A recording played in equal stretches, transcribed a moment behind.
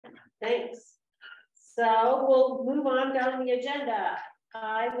Thanks. So we'll move on down the agenda.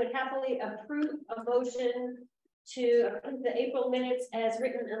 I would happily approve a motion to approve the April minutes as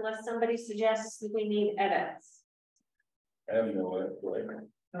written unless somebody suggests that we need edits. I have no way.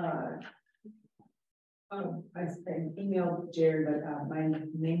 I emailed Jared, but my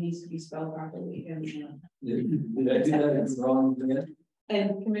name needs to be spelled properly. And did I do that wrong again?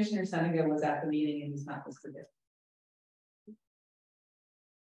 And Commissioner Suniga was at the meeting and he's not listed it.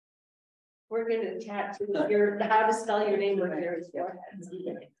 We're going to tattoo your how to spell your name with your forehead.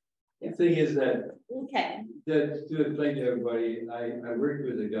 The thing is that, okay. That to explain to everybody, I worked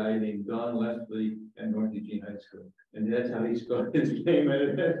with a guy named Don Leslie at North Eugene High School, and that's how he spelled his name.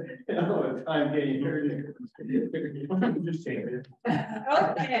 And all the time getting heard. I'm just saying it.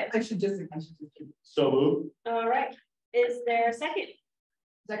 Okay. I should just. So move. All right. Is there a second?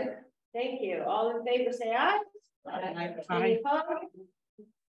 Second. Thank you. All in favor, say aye. Aye. Any opposed?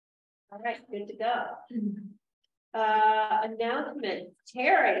 All right, good to go. Announcement,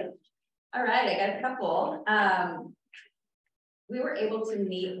 Terry. All right, I got a couple. We were able to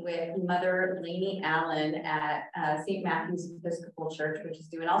meet with Mother Lainey Allen at St. Matthew's Episcopal Church, which is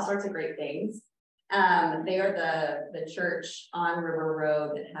doing all sorts of great things. They are the church on River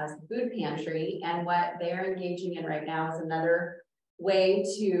Road that has the food pantry, and what they're engaging in right now is another way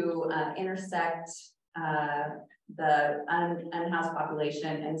to intersect the unhoused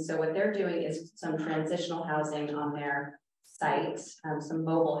population. And so what they're doing is some transitional housing on their site, some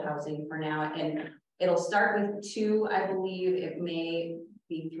mobile housing for now. And it'll start with 2, I believe it may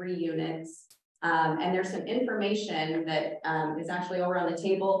be 3 units. And there's some information that is actually over on the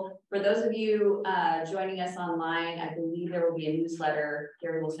table. For those of you joining us online, I believe there will be a newsletter.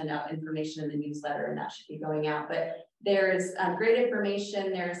 Gary will send out information in the newsletter and that should be going out. But there's great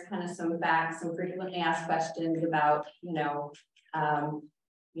information. There's kind of some facts, some frequently asked questions about,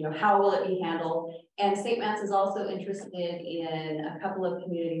 how will it be handled? And St. Matt's is also interested in a couple of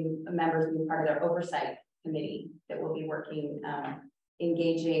community members being part of their oversight committee that will be working,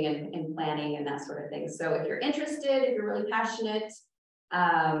 engaging and planning and that sort of thing. So if you're interested, if you're really passionate,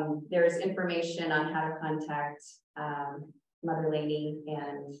 there's information on how to contact Mother Lainey,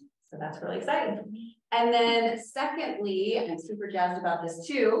 and so that's really exciting. And then secondly, I'm super jazzed about this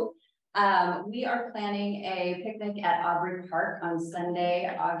too. We are planning a picnic at Awbrey Park on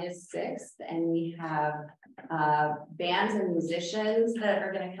Sunday, August 6th, and we have bands and musicians that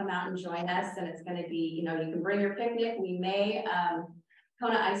are going to come out and join us. And it's going to be, you can bring your picnic. We may,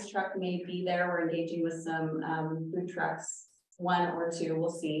 Kona Ice Truck may be there. We're engaging with some food trucks, 1 or 2, we'll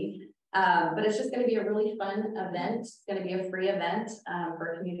see. But it's just going to be a really fun event. It's going to be a free event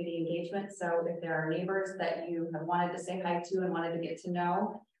for community engagement. So if there are neighbors that you have wanted to say hi to and wanted to get to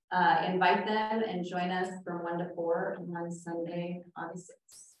know, invite them and join us from 1 to 4 on Sunday, August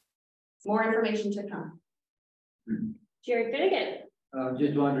 6th. More information to come. Jerry Finnegan.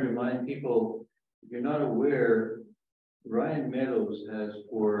 Just want to remind people, if you're not aware, Ryan Meadows has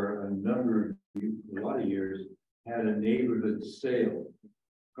for a lot of years, had a neighborhood sale.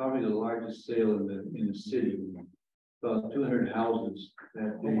 Probably the largest sale in the city, about 200 houses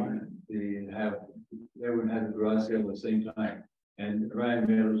that they have. Everyone has a garage sale at the same time. And Ryan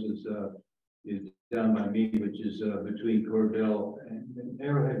Meadows is down by me, which is between Cordell and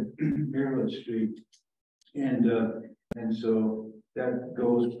Arrowhead Street, and so that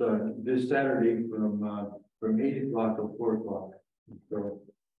goes this Saturday from 8 o'clock to 4 o'clock. So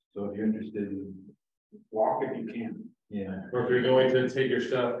if you're interested, walk if you can. Yeah. Or if you're going to take your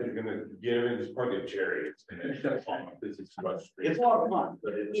stuff, you're going to get them in, just park at Cherry. It's a lot of fun,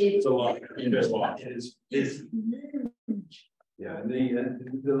 but it's a lot. It is. Yeah,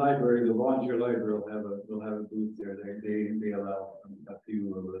 and the library, the volunteer library will have a booth there. They allow a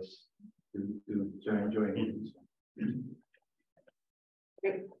few of us to join.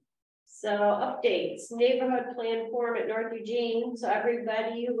 So updates, neighborhood plan forum at North Eugene. So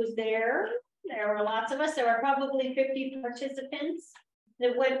everybody who was there were lots of us. There were probably 50 participants.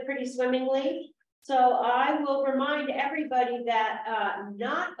 That went pretty swimmingly. So I will remind everybody that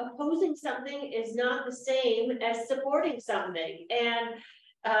not opposing something is not the same as supporting something. And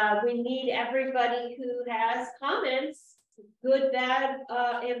we need everybody who has comments, good, bad,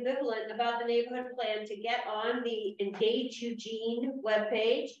 ambivalent about the neighborhood plan to get on the Engage Eugene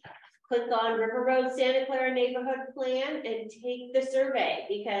webpage, click on River Road Santa Clara neighborhood plan and take the survey,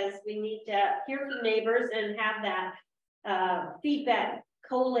 because we need to hear from neighbors and have that feedback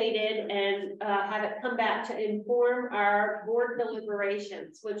collated and have it come back to inform our board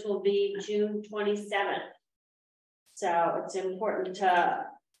deliberations, which will be June 27th. So it's important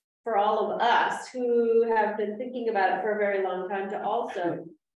for all of us who have been thinking about it for a very long time to also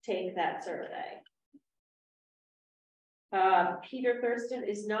take that survey. Peter Thurston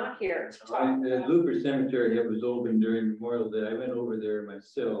is not here to talk. The Looper Cemetery, it was open during Memorial Day. I went over there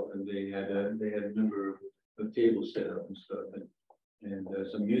myself, and they had a number of tables set up and stuff, and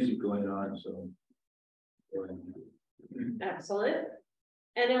some music going on. So, Excellent.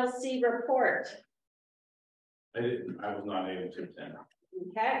 NLC report. I was not able to attend.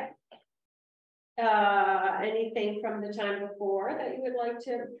 Okay. Anything from the time before that you would like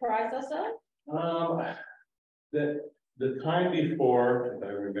to apprise us of? The time before, if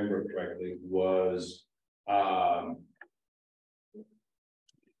I remember correctly, was a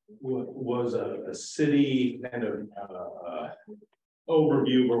city kind of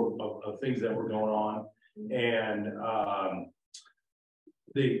overview of things that were going on, and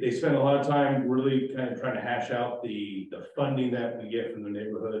they spent a lot of time really kind of trying to hash out the funding that we get from the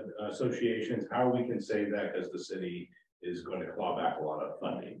neighborhood associations, how we can save that, because the city is going to claw back a lot of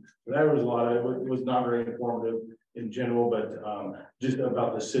funding. So that was a lot of it. Was not very informative in general, but just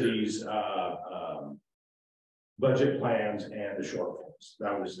about the city's budget plans and the shortfalls.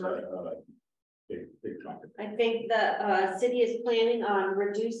 That was big topic. I think the city is planning on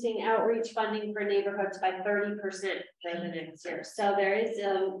reducing outreach funding for neighborhoods by 30% for the next year. So there is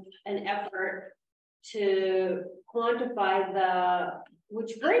an effort to quantify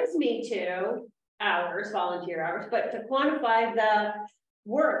which brings me to volunteer hours, but to quantify the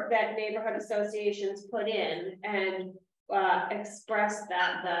work that neighborhood associations put in and express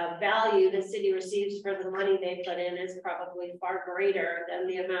that the value the city receives for the money they put in is probably far greater than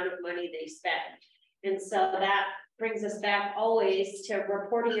the amount of money they spend. And so that brings us back always to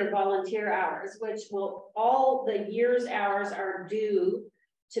reporting your volunteer hours, which will all the year's hours are due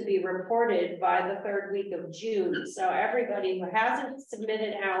to be reported by the 3rd week of June. So everybody who hasn't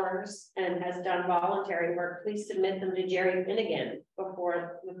submitted hours and has done voluntary work, please submit them to Jerry Finnegan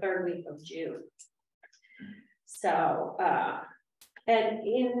before the 3rd week of June. So, and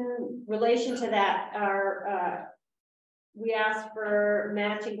in relation to that, we asked for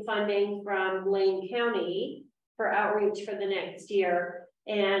matching funding from Lane County for outreach for the next year.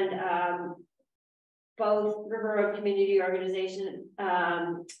 And both River Road Community Organization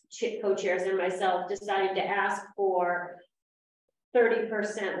co-chairs and myself decided to ask for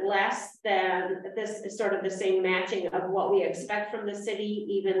 30% less than this is sort of the same matching of what we expect from the city,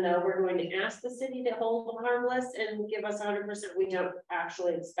 even though we're going to ask the city to hold harmless and give us 100%. We don't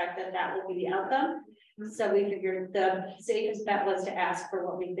actually expect that will be the outcome. So we figured the safest bet was to ask for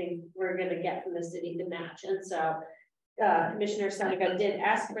what we think we're going to get from the city to match. And so Commissioner Seneca did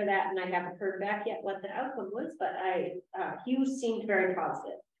ask for that, and I haven't heard back yet what the outcome was, but Hugh seemed very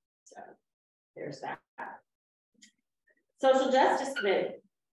positive. So there's that. Social Justice Committee.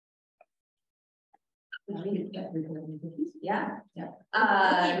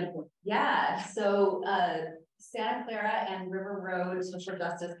 So Santa Clara and River Road Social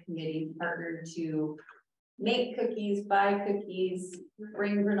Justice Committee partnered to make cookies, buy cookies,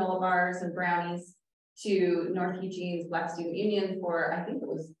 bring granola bars and brownies to North Eugene's Black Student Union for, I think it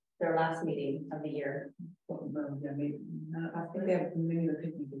was their last meeting of the year. Yeah, maybe. I think they have maybe the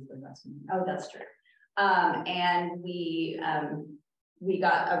picnic is their last meeting. Oh, that's true. And we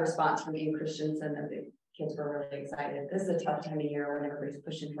got a response from Ian Christensen that the kids were really excited. This is a tough time of year when everybody's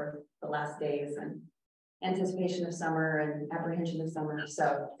pushing for the last days and anticipation of summer and apprehension of summer.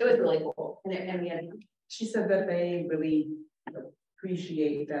 So it was really cool. And we had. She said that they really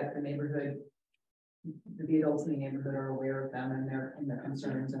appreciate that the neighborhood, the adults in the neighborhood are aware of them and their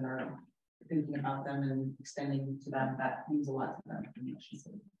concerns and are thinking about them and extending to them. That means a lot to them. She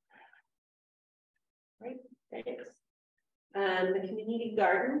said. Right, thanks. The community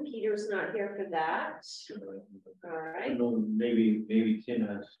garden, Peter's not here for that. All right. I don't know, maybe Tim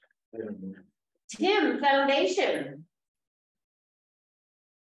has. I don't know. Tim, Foundation.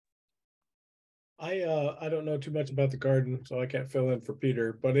 I don't know too much about the garden, so I can't fill in for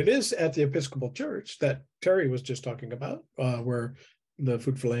Peter, but it is at the Episcopal Church that Terry was just talking about, where the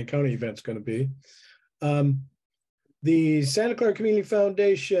Food for Lane County event's going to be. The Santa Clara Community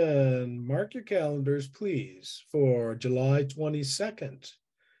Foundation, mark your calendars, please, for July 22nd,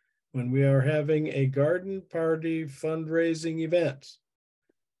 when we are having a garden party fundraising event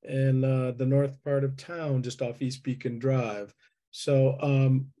in the north part of town, just off East Beacon Drive. So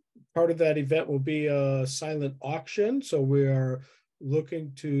part of that event will be a silent auction. So we are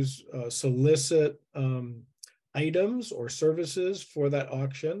looking to solicit items or services for that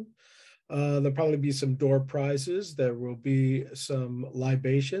auction. There'll probably be some door prizes. There will be some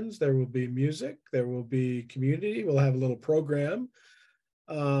libations. There will be music. There will be community. We'll have a little program.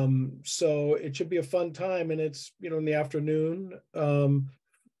 So it should be a fun time, and it's, in the afternoon.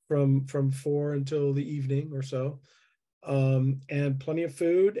 from 4 until the evening or so. And plenty of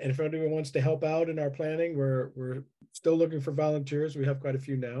food. And if anyone wants to help out in our planning, we're still looking for volunteers. We have quite a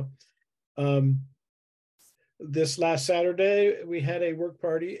few now. This last Saturday, we had a work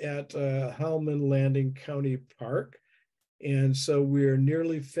party at HIleman Landing County Park. And so we're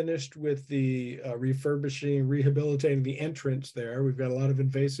nearly finished with the refurbishing, rehabilitating the entrance there. We've got a lot of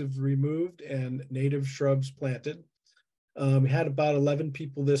invasives removed and native shrubs planted. We had about 11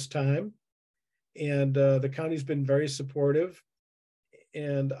 people this time. And the county's been very supportive.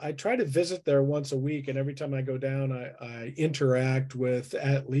 And I try to visit there once a week. And every time I go down, I interact with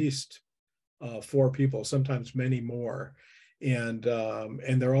at least 4 people, sometimes many more. And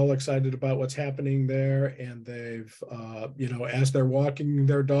they're all excited about what's happening there. And they've, as they're walking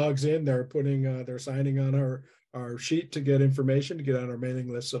their dogs in, they're they're signing on our sheet to get information, to get on our mailing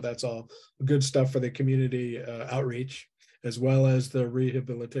list. So that's all good stuff for the community outreach, as well as the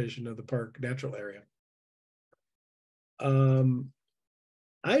rehabilitation of the park natural area.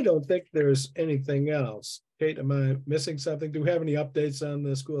 I don't think there's anything else. Kate, am I missing something? Do we have any updates on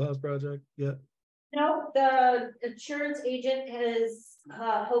the schoolhouse project yet? No, the insurance agent is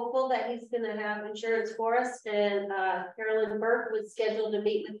hopeful that he's going to have insurance for us. And Carolyn Burke was scheduled to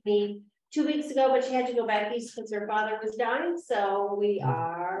meet with me 2 weeks ago, but she had to go back east because her father was dying. So we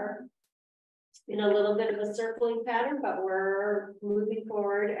are in a little bit of a circling pattern, but we're moving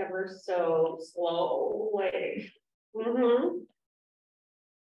forward ever so slowly.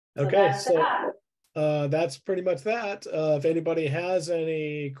 Okay, so that's pretty much that. If anybody has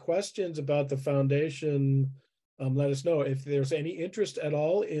any questions about the foundation, let us know. If there's any interest at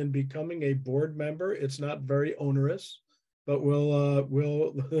all in becoming a board member, it's not very onerous, but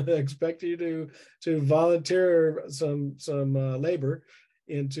we'll expect you to volunteer some labor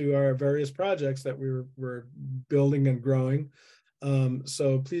into our various projects that we're building and growing.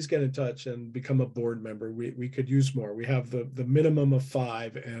 So please get in touch and become a board member. We could use more. We have the minimum of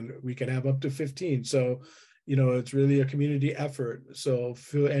 5 and we can have up to 15. So, it's really a community effort. So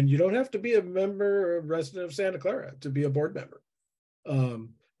and you don't have to be a member or resident of Santa Clara to be a board member.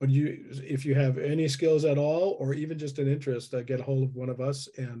 But if you have any skills at all, or even just an interest, get a hold of one of us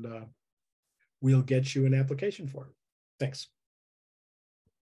and we'll get you an application form. Thanks.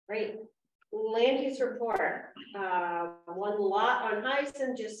 Great. Land use report. One lot on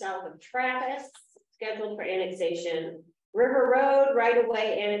Hyson just south of Travis, scheduled for annexation. River Road,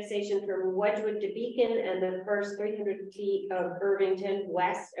 right-of-way annexation from Wedgewood to Beacon, and the first 300 feet of Irvington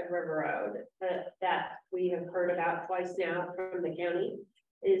west of River Road that we have heard about twice now from the county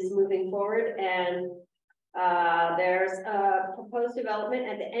is moving forward. And there's a proposed development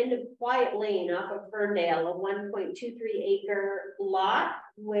at the end of Quiet Lane off of Ferndale, a 1.23 acre lot,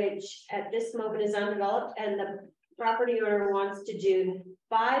 which at this moment is undeveloped, and the property owner wants to do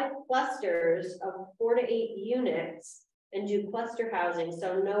 5 clusters of 4 to 8 units and do cluster housing.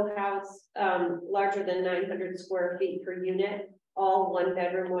 So no house larger than 900 square feet per unit, all 1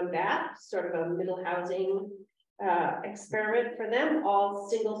 bedroom, 1 bath, sort of a middle housing experiment for them, all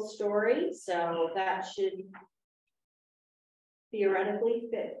single story. So that should theoretically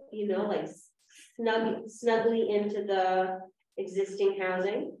fit, like snugly into the existing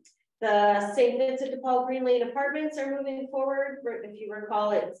housing. The St. Vincent de Paul Green Lane apartments are moving forward. If you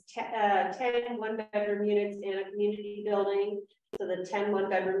recall, it's 10 1-bedroom units in a community building. So the 10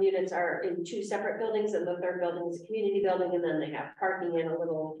 1-bedroom units are in 2 separate buildings, and the third building is a community building, and then they have parking in a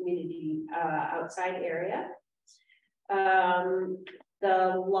little community outside area.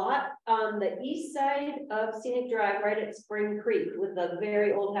 The lot on the east side of Scenic Drive, right at Spring Creek, with the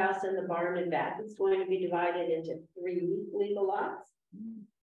very old house and the barn and back, is going to be divided into 3 legal lots.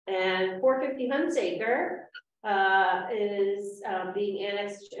 And 450 Hunsaker is being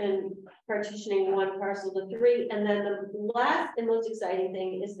annexed and partitioning 1 parcel to 3. And then the last and most exciting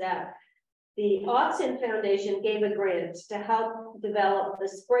thing is that the Austin Foundation gave a grant to help develop the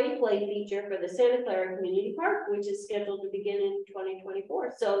spray play feature for the Santa Clara Community Park, which is scheduled to begin in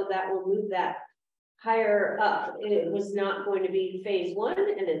 2024. So that will move that higher up. It was not going to be phase 1,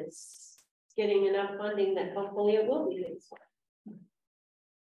 and it's getting enough funding that hopefully it will be phase 1.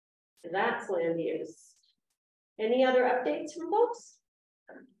 So that's land use. Any other updates from folks?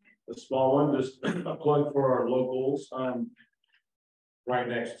 A small one, just a plug for our locals. Right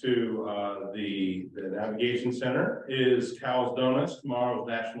next to the navigation center is Cal's Donuts. Tomorrow is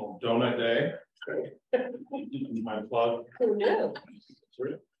National Donut Day. My plug. Who knew?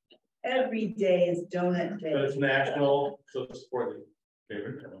 Every day is donut day. But it's national, so it's for the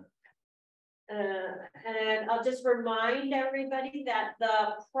favorite. And I'll just remind everybody that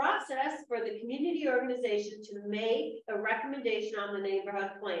the process for the community organization to make a recommendation on the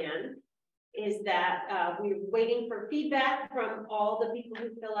neighborhood plan is that we're waiting for feedback from all the people who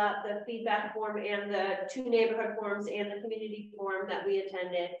fill out the feedback form and the 2 neighborhood forms and the community forum that we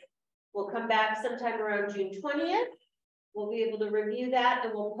attended. We'll come back sometime around June 20th. We'll be able to review that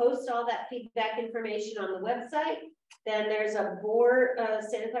and we'll post all that feedback information on the website. Then there's a board,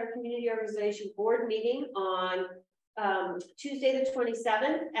 Santa Clara Community Organization board meeting on Tuesday the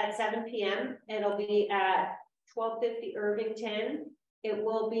 27th at 7 p.m. It'll be at 1250 Irvington. It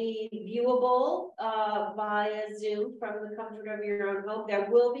will be viewable via Zoom from the comfort of your own home. There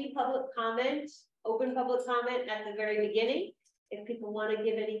will be public comment, open public comment at the very beginning if people want to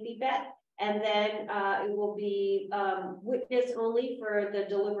give any feedback. And then it will be witness only for the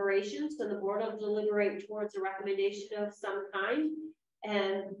deliberations. So the board will deliberate towards a recommendation of some kind.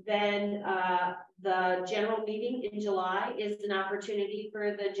 And then the general meeting in July is an opportunity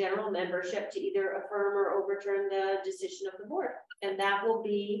for the general membership to either affirm or overturn the decision of the board. And that will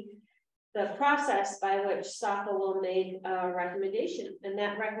be the process by which SCCO will make a recommendation. And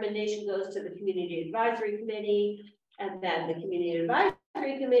that recommendation goes to the Community Advisory Committee. And then the Community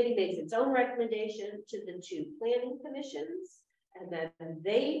Advisory Committee makes its own recommendation to the 2 planning commissions. And then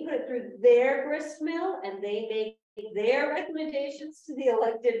they put it through their gristmill and they make their recommendations to the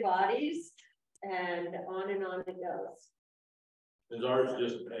elected bodies. And on it goes. Is ours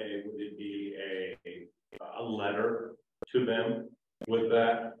just would it be a letter to them with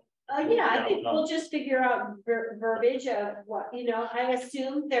that? Yeah, I think we'll just figure out verbiage of what, I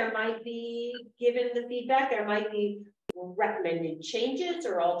assume there might be, given the feedback, there might be recommended changes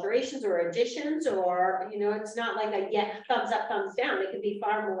or alterations or additions, or, it's not like a thumbs up, thumbs down. It can be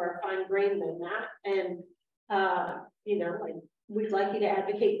far more fine grained than that. And, like, we'd like you to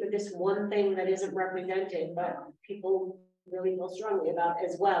advocate for this one thing that isn't represented, but people really feel strongly about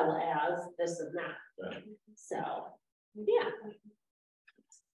as well as this and that. Yeah. So, yeah.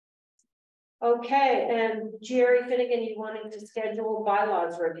 Okay, and Jerry Finnegan, you wanted to schedule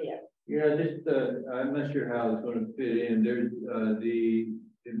bylaws review? Yeah, just I'm not sure how it's going to fit in. There's the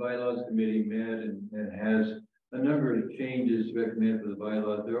bylaws committee met and has a number of changes recommended for the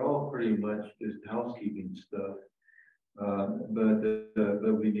bylaws. They're all pretty much just housekeeping stuff,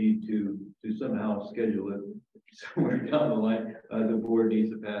 but we need to somehow schedule it somewhere down the line. The board needs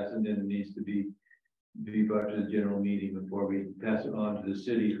to pass it, and then it needs to be brought to the general meeting before we pass it on to the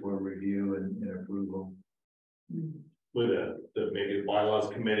city for review and approval. Would maybe the bylaws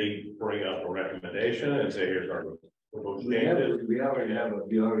committee bring up a recommendation and say, here's our proposed changes? We already have a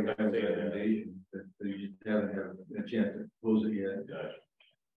recommendation, but we just haven't had a chance to close it yet. Gotcha.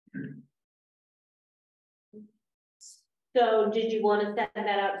 So did you want to send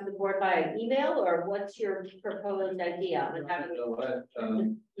that out to the board by email, or what's your proposed idea? If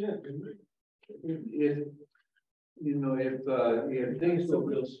things go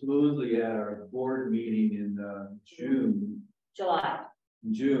real smoothly at our board meeting in June.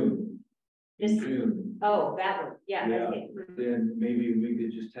 Oh, that one, yeah. Then maybe we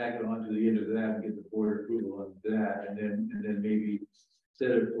could just tack it on to the end of that and get the board approval of that, and then maybe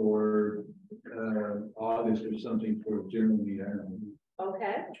set it for August or something for a general meeting. I don't know.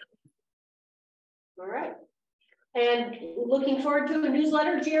 Okay. All right. And looking forward to a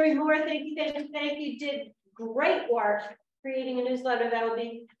newsletter. Jerry Moore, thank you. Did great work creating a newsletter that will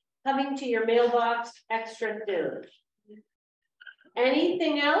be coming to your mailbox extra soon.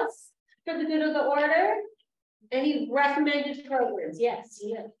 Anything else for the good of the order? Any recommended programs? Yes.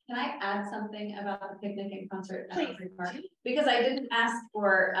 Yeah. Can I add something about the picnic and concert at Awbrey Park? Please. Because I didn't ask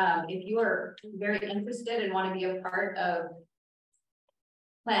for, if you are very interested and want to be a part of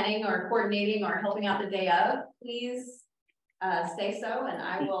planning or coordinating or helping out the day of, please say so, and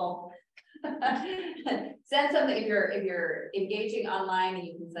I will send something. If you're engaging online, and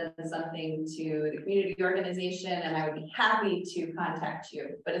you can send something to the community organization, and I would be happy to contact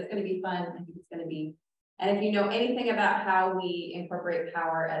you. But it's going to be fun. I think it's going to be. And if you know anything about how we incorporate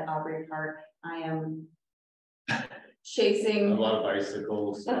power at Awbrey Park, I am chasing a lot of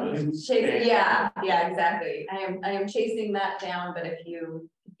bicycles. Chasing, yeah, exactly. I am chasing that down. But if you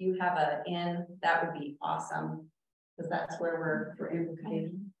have a in, that would be awesome, because that's where we're for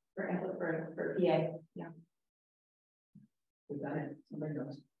amplification for PA. Yeah. We got it. Somebody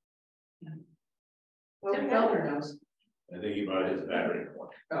knows. Yeah. Tim Felder knows. I think he brought his battery.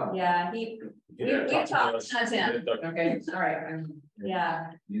 Oh. Yeah, we talked to him. Okay, all right.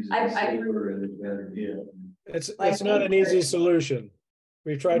 Yeah. It's not an easy solution.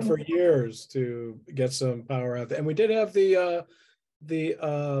 We tried for years to get some power out there, and we did have the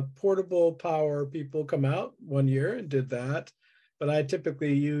the portable power people come out one year and did that. But I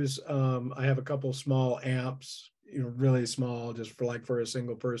typically use, I have a couple small amps, really small, just for a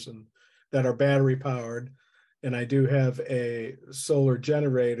single person, that are battery powered. And I do have a solar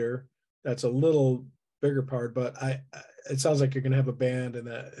generator that's a little bigger powered, but it sounds like you're gonna have a band and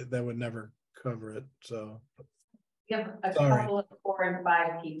that would never cover it, so. We have a Sorry. couple of 4 and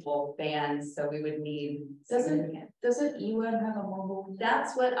 5 people bands, so we would need. Doesn't EWEB have a mobile?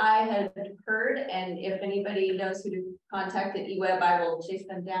 That's what I had heard, and if anybody knows who to contact at EWEB, I will chase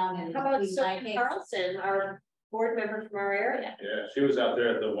them down and. How about please my Sophie case. Carlson, our board member from our area? Yeah, she was out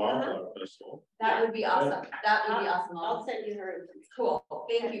there at the Wildflower Festival. That would be awesome. That would be awesome. I'll send you her. Cool.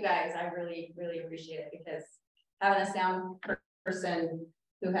 Thank you guys. I really, really appreciate it because having a sound person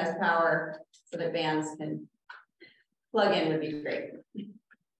who has power so that bands can plug in would be great.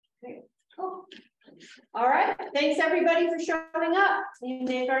 Okay, cool. All right. Thanks everybody for showing up. You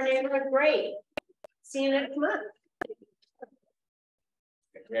make our neighborhood great. See you next month.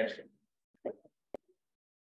 Yes.